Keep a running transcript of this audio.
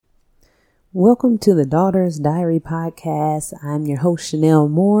Welcome to the Daughter's Diary podcast. I'm your host, Chanel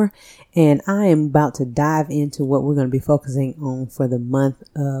Moore, and I am about to dive into what we're going to be focusing on for the month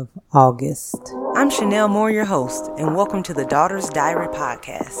of August. I'm Chanel Moore, your host, and welcome to the Daughter's Diary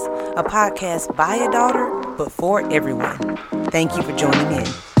podcast, a podcast by a daughter, but for everyone. Thank you for joining in.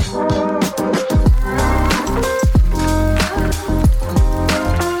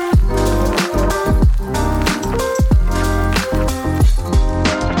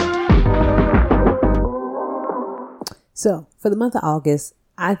 So for the month of August,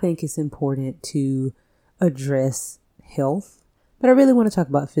 I think it's important to address health, but I really want to talk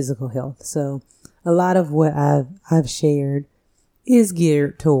about physical health. So a lot of what I've shared is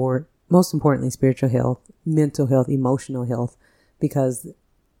geared toward, most importantly, spiritual health, mental health, emotional health, because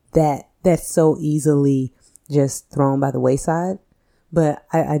that's so easily just thrown by the wayside. But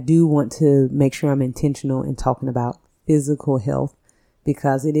I do want to make sure I'm intentional in talking about physical health,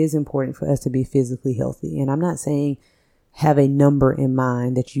 because it is important for us to be physically healthy. And I'm not saying have a number in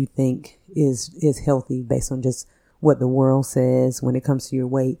mind that you think is healthy based on just what the world says when it comes to your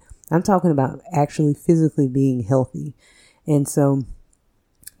weight. I'm talking about actually physically being healthy. And so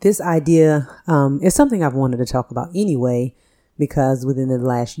this idea is something I've wanted to talk about anyway, because within the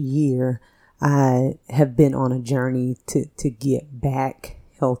last year, I have been on a journey to get back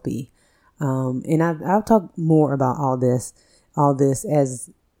healthy. And I'll talk more about all this as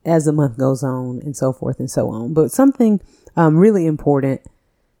the month goes on and so forth and so on. But something really important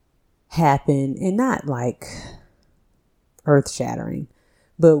happened, and not like earth shattering,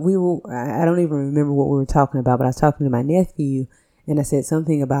 but I don't even remember what we were talking about, but I was talking to my nephew and I said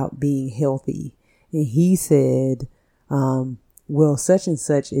something about being healthy. And he said, well, such and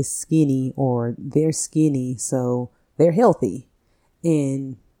such is skinny, or they're skinny, so they're healthy.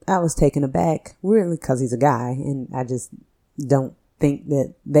 And I was taken aback, really, because he's a guy, and I just don't think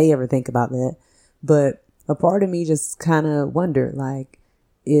that they ever think about that. But a part of me just kind of wondered, like,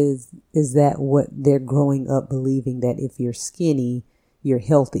 is that what they're growing up believing, that if you're skinny, you're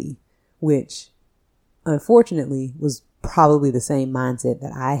healthy? Which unfortunately was probably the same mindset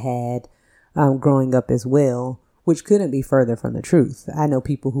that I had growing up as well, which couldn't be further from the truth. I know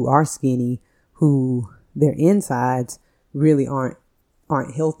people who are skinny who their insides really aren't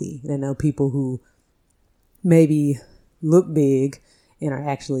healthy. And I know people who maybe look big and are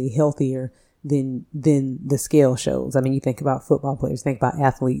actually healthier than the scale shows. I mean, you think about football players, think about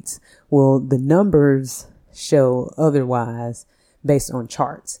athletes. Well, the numbers show otherwise based on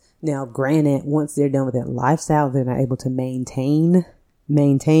charts. Now, granted, once they're done with that lifestyle, they're not able to maintain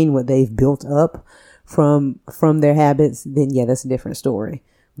what they've built up from their habits, then yeah, that's a different story.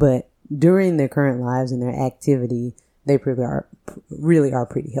 But during their current lives and their activity, they really are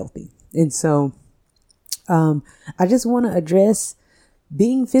pretty healthy. And so I just want to address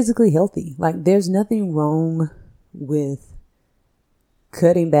being physically healthy. Like, there's nothing wrong with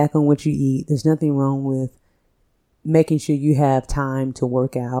cutting back on what you eat. There's nothing wrong with making sure you have time to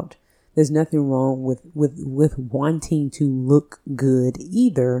work out. There's nothing wrong with wanting to look good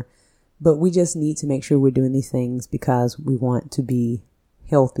either. But we just need to make sure we're doing these things because we want to be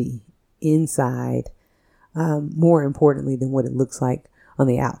healthy inside, more importantly than what it looks like on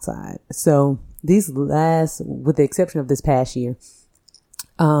the outside. So with the exception of this past year,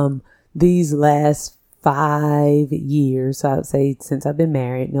 these last 5 years, so I would say since I've been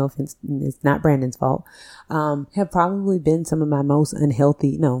married, no offense, it's not Brandon's fault, have probably been some of my most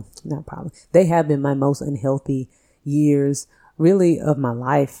unhealthy, no, not probably, they have been my most unhealthy years really of my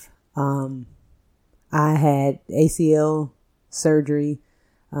life. I had ACL surgery,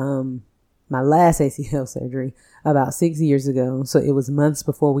 my last ACL surgery about 6 years ago. So it was months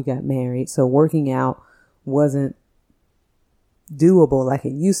before we got married. So working out wasn't doable like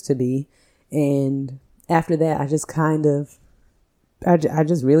it used to be. And after that, I just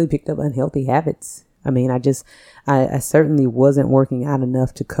really picked up unhealthy habits. I mean, I certainly wasn't working out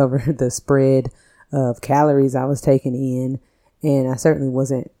enough to cover the spread of calories I was taking in. And I certainly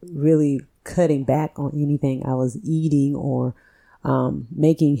wasn't really cutting back on anything I was eating or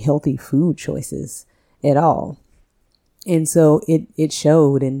making healthy food choices at all. And so it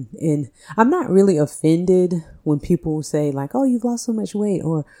showed, and I'm not really offended when people say like, oh, you've lost so much weight,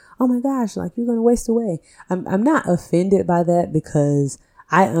 or, oh my gosh, like you're going to waste away. I'm not offended by that, because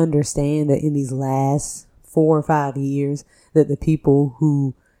I understand that in these last 4 or 5 years that the people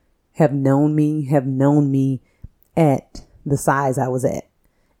who have known me at the size I was at.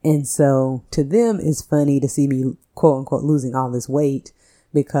 And so to them, it's funny to see me, quote unquote, losing all this weight,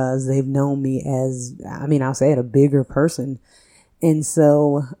 because they've known me as, I'll say it, a bigger person. And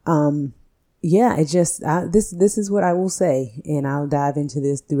so, yeah, it just, this is what I will say, and I'll dive into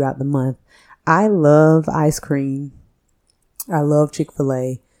this throughout the month. I love ice cream. I love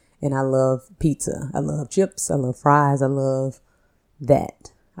Chick-fil-A, and I love pizza. I love chips. I love fries. I love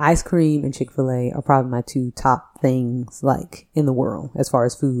that. Ice cream and Chick-fil-A are probably my two top things like in the world as far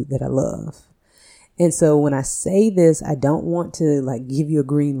as food that I love. And so when I say this, I don't want to like give you a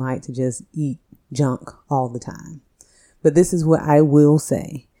green light to just eat junk all the time. But this is what I will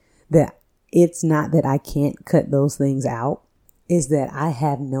say, that it's not that I can't cut those things out. It's that I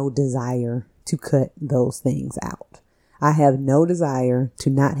have no desire to cut those things out. I have no desire to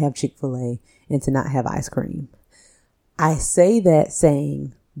not have Chick-fil-A and to not have ice cream. I say that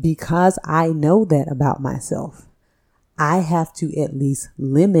saying, because I know that about myself, I have to at least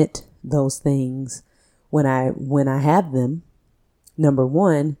limit those things when I have them, number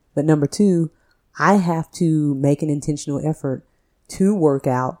one. But number two, I have to make an intentional effort to work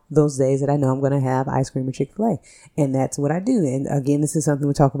out those days that I know I'm going to have ice cream or Chick-fil-A. And that's what I do. And again, this is something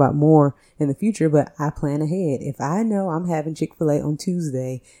we'll talk about more in the future, but I plan ahead. If I know I'm having Chick-fil-A on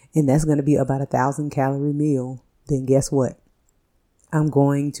Tuesday and that's going to be about 1,000-calorie meal, then guess what? I'm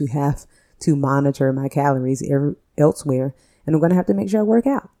going to have to monitor my calories elsewhere, and I'm going to have to make sure I work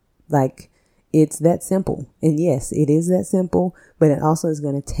out. Like, it's that simple. And yes, it is that simple, but it also is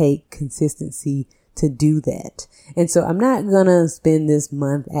going to take consistency to do that. And so I'm not going to spend this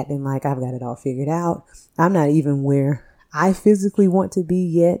month acting like I've got it all figured out. I'm not even where I physically want to be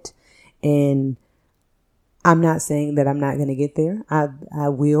yet. And I'm not saying that I'm not going to get there. I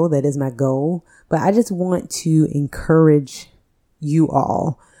will. That is my goal. But I just want to encourage you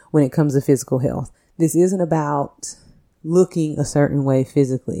all when it comes to physical health. This isn't about looking a certain way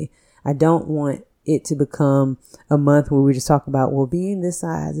physically. I don't want it to become a month where we just talk about, well, being this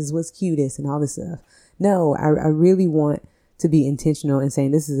size is what's cutest and all this stuff. No, I really want to be intentional and saying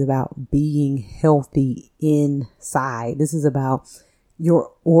this is about being healthy inside. This is about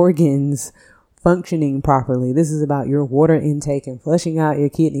your organs functioning properly. This is about your water intake and flushing out your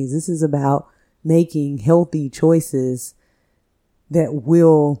kidneys. This is about making healthy choices that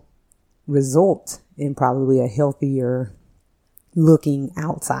will result in probably a healthier looking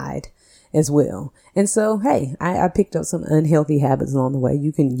outside as well. And so, hey, I picked up some unhealthy habits along the way.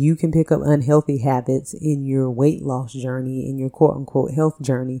 You can pick up unhealthy habits in your weight loss journey, in your quote unquote health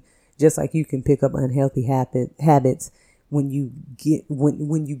journey, just like you can pick up unhealthy habits when you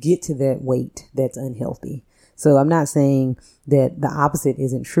get to that weight that's unhealthy. So I'm not saying that the opposite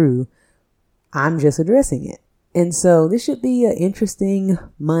isn't true. I'm just addressing it. And so this should be an interesting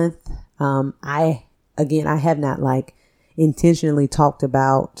month. I have not like intentionally talked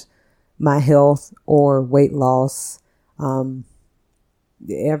about my health or weight loss,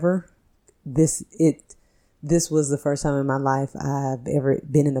 ever. This was the first time in my life I've ever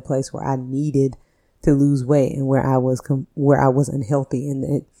been in a place where I needed to lose weight and where I was unhealthy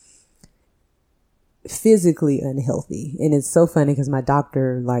and physically unhealthy. And it's so funny because my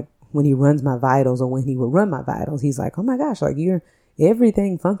doctor, like when he runs my vitals or when he would run my vitals, he's like, oh my gosh, like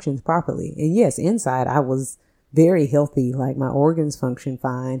everything functions properly. And yes, inside I was very healthy. Like my organs function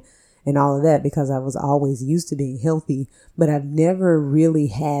fine and all of that because I was always used to being healthy, but I've never really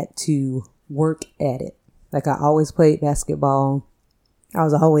had to work at it. Like I always played basketball. I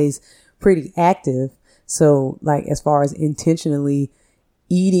was always pretty active. So like as far as intentionally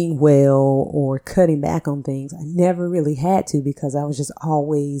eating well or cutting back on things, I never really had to because I was just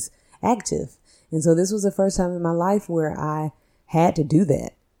always active. And so this was the first time in my life where I had to do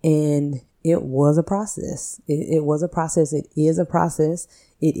that. And it was a process. It was a process. It is a process.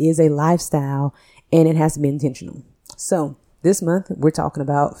 It is a lifestyle and it has to be intentional. So this month we're talking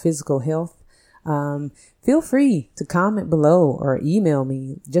about physical health. Feel free to comment below or email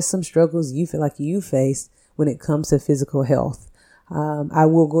me just some struggles you feel like you face when it comes to physical health. I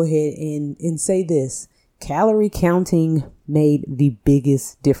will go ahead and say this. Calorie counting made the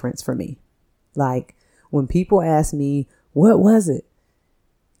biggest difference for me. Like when people ask me, what was it?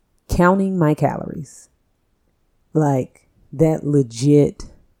 Counting my calories. Like that legit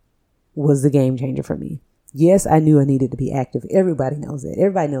was the game changer for me. Yes, I knew I needed to be active. Everybody knows that.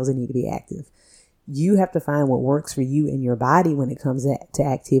 Everybody knows I need to be active. You have to find what works for you and your body when it comes to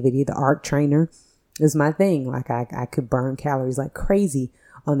activity. The ARC trainer is my thing. Like I could burn calories like crazy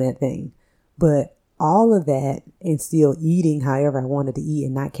on that thing. But all of that and still eating however I wanted to eat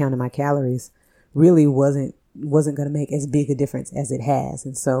and not counting my calories really wasn't going to make as big a difference as it has.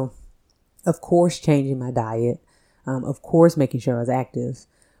 And so, of course, changing my diet, of course, making sure I was active,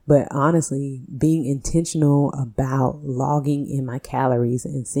 but honestly, being intentional about logging in my calories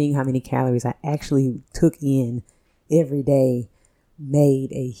and seeing how many calories I actually took in every day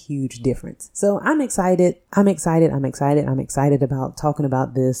made a huge difference. So I'm excited about talking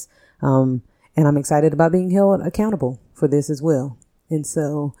about this. And I'm excited about being held accountable for this as well. And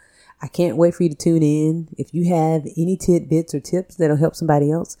so I can't wait for you to tune in. If you have any tidbits or tips that'll help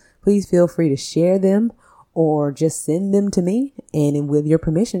somebody else, please feel free to share them or just send them to me. And with your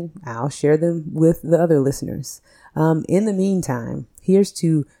permission, I'll share them with the other listeners. In the meantime, here's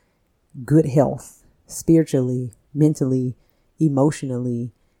to good health, spiritually, mentally,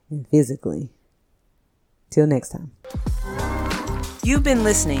 emotionally, and physically. Till next time. You've been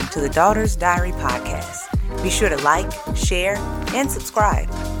listening to the Daughter's Diary podcast. Be sure to like, share, and subscribe.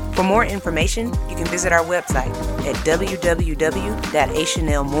 For more information, you can visit our website at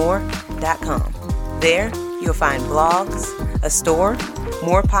www.achanelmore.com. There, you'll find blogs, a store,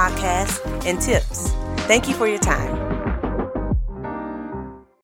 more podcasts, and tips. Thank you for your time.